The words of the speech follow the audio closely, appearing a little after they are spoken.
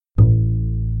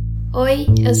Oi,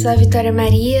 eu sou a Vitória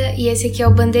Maria e esse aqui é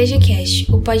o Bandeja Cast,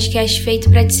 o podcast feito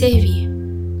para te servir.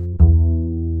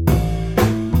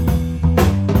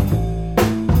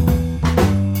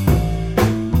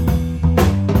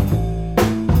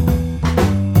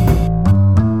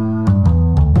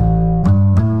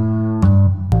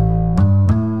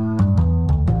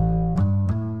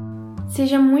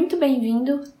 Seja muito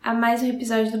bem-vindo a mais um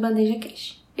episódio do Bandeja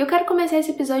Cast. Eu quero começar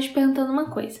esse episódio perguntando uma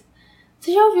coisa.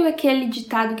 Você já ouviu aquele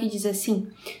ditado que diz assim: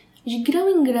 de grão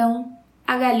em grão,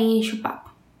 a galinha enche o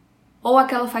papo? Ou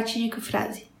aquela fatídica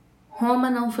frase: Roma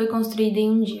não foi construída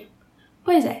em um dia.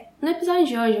 Pois é, no episódio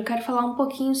de hoje eu quero falar um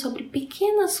pouquinho sobre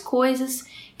pequenas coisas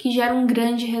que geram um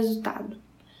grande resultado.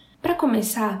 Para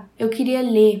começar, eu queria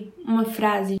ler uma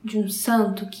frase de um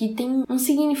santo que tem um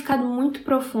significado muito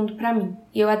profundo para mim.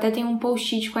 E eu até tenho um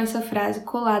post-it com essa frase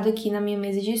colado aqui na minha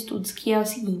mesa de estudos, que é o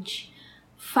seguinte: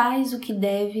 faz o que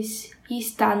deves e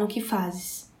está no que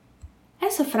fazes.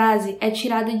 Essa frase é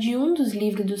tirada de um dos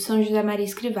livros do São José Maria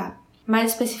Escrivá,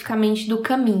 mais especificamente do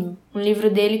Caminho, um livro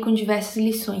dele com diversas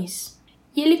lições.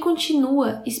 E ele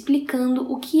continua explicando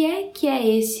o que é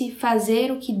esse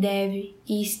fazer o que deve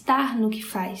e estar no que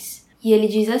faz. E ele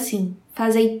diz assim: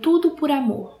 fazei tudo por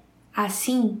amor.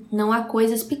 Assim não há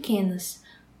coisas pequenas,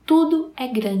 tudo é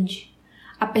grande.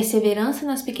 A perseverança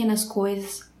nas pequenas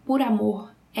coisas, por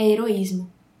amor, é heroísmo.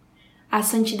 A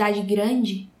santidade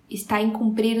grande está em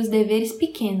cumprir os deveres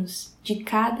pequenos de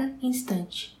cada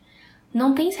instante.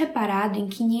 Não tens reparado em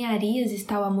que ninharias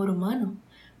está o amor humano?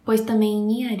 Pois também em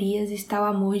ninharias está o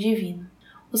amor divino.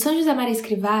 O São José Maria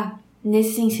Escrivá,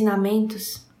 nesses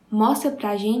ensinamentos, mostra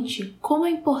pra gente como é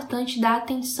importante dar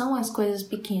atenção às coisas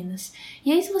pequenas.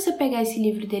 E aí, se você pegar esse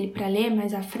livro dele para ler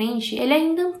mais à frente, ele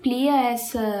ainda amplia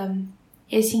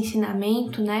esse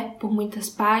ensinamento, por muitas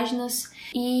páginas,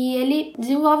 e ele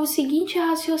desenvolve o seguinte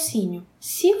raciocínio: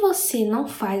 se você não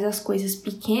faz as coisas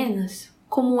pequenas,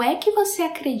 como é que você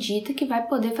acredita que vai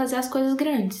poder fazer as coisas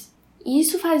grandes? E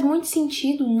isso faz muito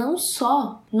sentido não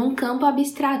só num campo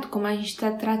abstrato, como a gente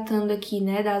está tratando aqui,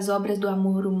 das obras do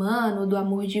amor humano, do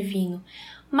amor divino,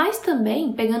 mas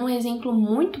também, pegando um exemplo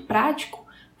muito prático,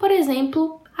 por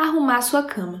exemplo, arrumar a sua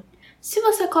cama. Se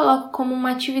você coloca como uma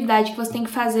atividade que você tem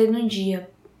que fazer no dia,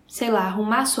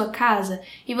 arrumar a sua casa,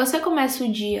 e você começa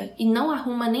o dia e não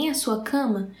arruma nem a sua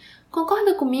cama,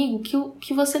 concorda comigo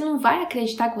que você não vai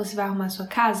acreditar que você vai arrumar a sua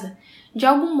casa? De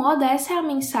algum modo, essa é a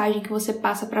mensagem que você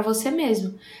passa para você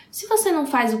mesmo. Se você não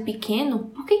faz o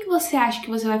pequeno, por que você acha que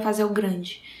você vai fazer o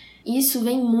grande? Isso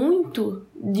vem muito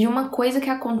de uma coisa que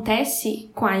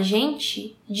acontece com a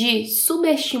gente de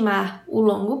subestimar o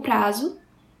longo prazo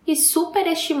e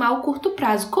superestimar o curto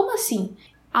prazo. Como assim?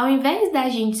 Ao invés da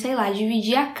gente,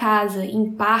 dividir a casa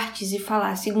em partes e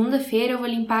falar: segunda-feira eu vou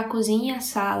limpar a cozinha e a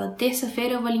sala,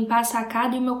 terça-feira eu vou limpar a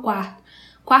sacada e o meu quarto,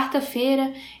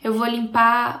 quarta-feira eu vou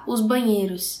limpar os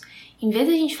banheiros. Em vez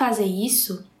de a gente fazer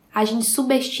isso, a gente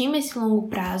subestima esse longo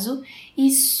prazo e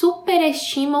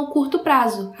superestima o curto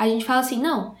prazo. A gente fala assim: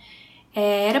 não,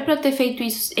 era para eu ter feito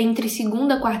isso entre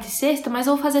segunda, quarta e sexta, mas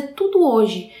eu vou fazer tudo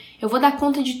hoje. Eu vou dar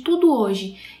conta de tudo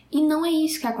hoje. E não é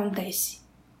isso que acontece.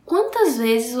 Quantas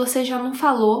vezes você já não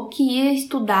falou que ia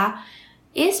estudar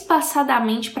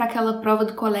espaçadamente para aquela prova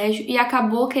do colégio e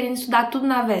acabou querendo estudar tudo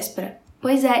na véspera?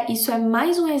 Pois é, isso é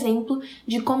mais um exemplo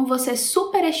de como você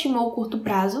superestimou o curto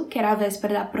prazo, que era a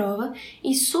véspera da prova,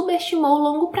 e subestimou o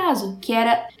longo prazo, que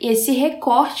era esse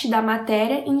recorte da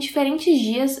matéria em diferentes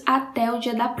dias até o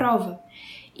dia da prova.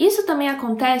 Isso também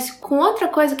acontece com outra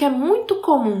coisa que é muito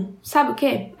comum. Sabe o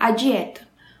quê? A dieta.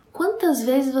 Quantas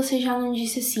vezes você já não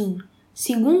disse assim: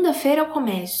 segunda-feira eu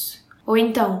começo? Ou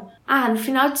então, no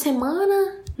final de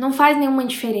semana não faz nenhuma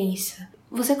diferença.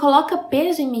 Você coloca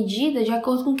peso e medida de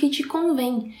acordo com o que te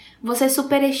convém. Você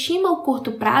superestima o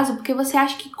curto prazo porque você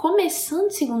acha que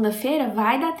começando segunda-feira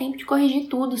vai dar tempo de corrigir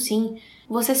tudo, sim.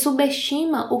 Você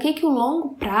subestima o que o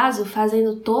longo prazo,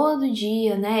 fazendo todo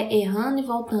dia, errando e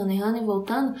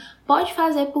voltando, pode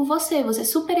fazer por você. Você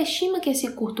superestima que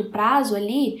esse curto prazo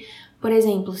ali, por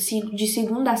exemplo, se de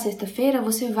segunda a sexta-feira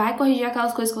você vai corrigir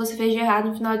aquelas coisas que você fez de errado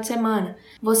no final de semana.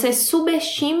 Você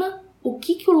subestima o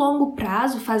que o longo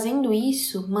prazo, fazendo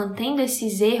isso, mantendo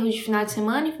esses erros de final de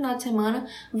semana em final de semana,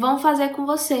 vão fazer com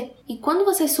você. E quando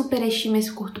você superestima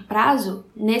esse curto prazo,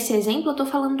 nesse exemplo eu tô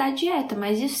falando da dieta,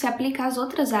 mas isso se aplica às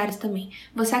outras áreas também.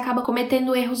 Você acaba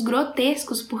cometendo erros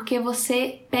grotescos porque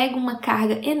você pega uma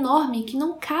carga enorme que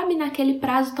não cabe naquele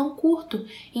prazo tão curto.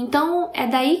 Então é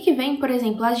daí que vem, por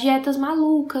exemplo, as dietas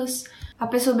malucas, a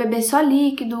pessoa beber só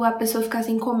líquido, a pessoa ficar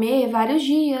sem comer vários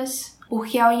dias.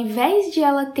 porque ao invés de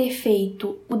ela ter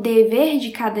feito o dever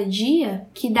de cada dia,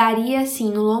 que daria,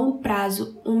 assim, no longo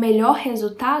prazo, um melhor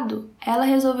resultado, ela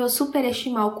resolveu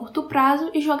superestimar o curto prazo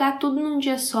e jogar tudo num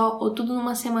dia só ou tudo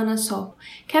numa semana só.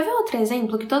 Quer ver outro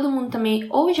exemplo que todo mundo também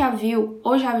ou já viu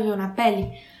ou já viveu na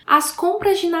pele? As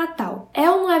compras de Natal.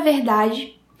 É ou não é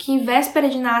verdade que em véspera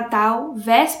de Natal,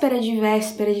 véspera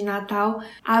de Natal,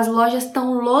 as lojas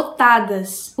estão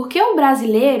lotadas? Porque o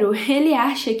brasileiro, ele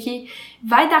acha que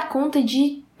vai dar conta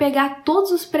de pegar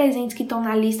todos os presentes que estão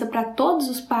na lista para todos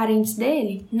os parentes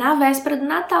dele na véspera do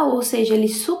Natal, ou seja, ele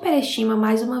superestima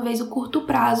mais uma vez o curto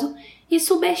prazo e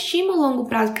subestima o longo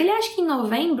prazo, porque ele acha que em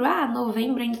novembro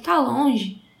ainda tá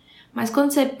longe. Mas quando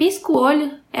você pisca o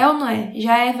olho, é ou não é?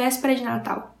 Já é véspera de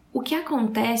Natal. O que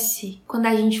acontece quando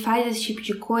a gente faz esse tipo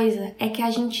de coisa é que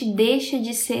a gente deixa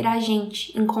de ser a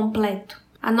gente incompleto.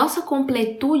 A nossa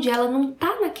completude, ela não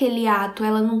tá naquele ato,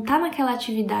 ela não tá naquela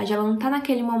atividade, ela não tá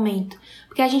naquele momento.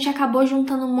 Porque a gente acabou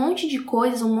juntando um monte de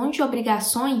coisas, um monte de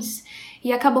obrigações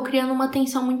e acabou criando uma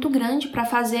tensão muito grande para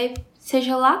fazer,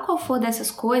 seja lá qual for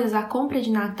dessas coisas, a compra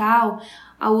de Natal,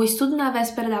 o estudo na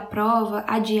véspera da prova,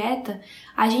 a dieta,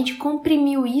 a gente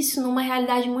comprimiu isso numa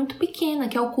realidade muito pequena,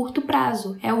 que é o curto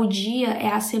prazo. É o dia,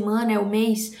 é a semana, é o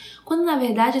mês, quando na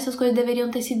verdade essas coisas deveriam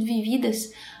ter sido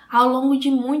vividas ao longo de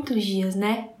muitos dias,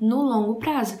 né? No longo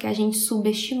prazo, que a gente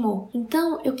subestimou.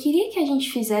 Então, eu queria que a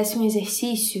gente fizesse um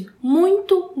exercício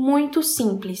muito, muito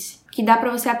simples, que dá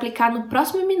para você aplicar no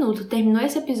próximo minuto. Terminou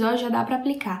esse episódio, já dá para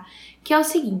aplicar. Que é o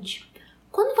seguinte: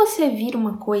 quando você vira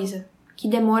uma coisa que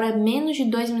demora menos de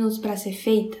 2 minutos para ser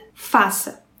feita,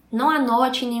 faça. Não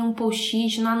anote em nenhum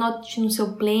post-it, não anote no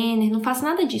seu planner, não faça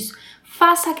nada disso.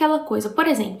 Faça aquela coisa. Por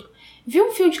exemplo, viu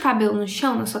um fio de cabelo no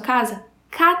chão na sua casa?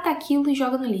 Cata aquilo e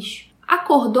joga no lixo.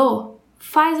 Acordou?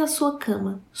 Faz a sua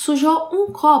cama. Sujou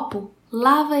um copo?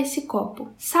 Lava esse copo.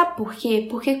 Sabe por quê?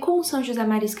 Porque como São José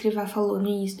Maria Escrivá falou no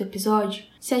início do episódio,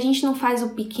 se a gente não faz o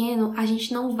pequeno, a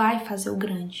gente não vai fazer o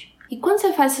grande. E quando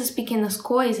você faz essas pequenas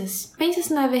coisas, pensa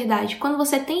se não é verdade. Quando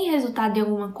você tem resultado em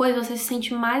alguma coisa, você se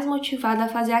sente mais motivado a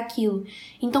fazer aquilo.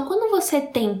 Então, quando você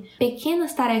tem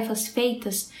pequenas tarefas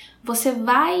feitas, você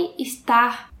vai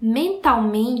estar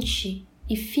mentalmente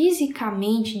e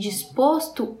fisicamente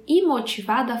disposto e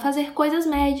motivado a fazer coisas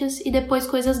médias e depois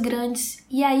coisas grandes.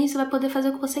 E aí você vai poder fazer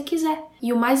o que você quiser.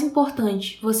 E o mais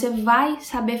importante, você vai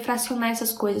saber fracionar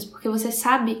essas coisas, porque você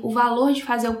sabe o valor de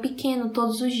fazer o pequeno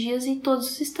todos os dias e todos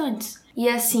os instantes. E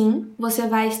assim, você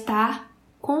vai estar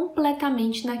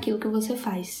completamente naquilo que você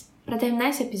faz. Para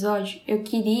terminar esse episódio, eu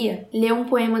queria ler um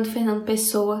poema do Fernando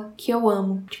Pessoa que eu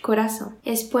amo, de coração.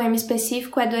 Esse poema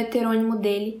específico é do heterônimo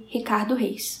dele, Ricardo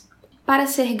Reis. Para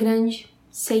ser grande,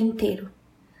 ser inteiro.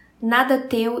 Nada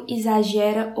teu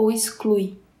exagera ou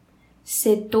exclui.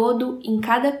 Sê todo em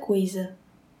cada coisa.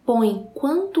 Põe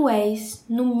quanto és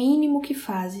no mínimo que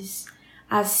fazes.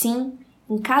 Assim,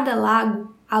 em cada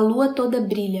lago, a lua toda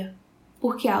brilha,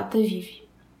 porque alta vive.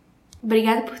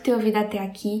 Obrigada por ter ouvido até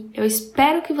aqui. Eu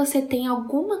espero que você tenha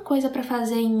alguma coisa para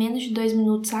fazer em menos de 2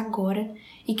 minutos agora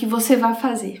e que você vá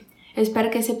fazer. Eu espero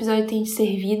que esse episódio tenha te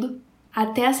servido.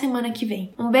 Até a semana que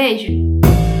vem. Um beijo!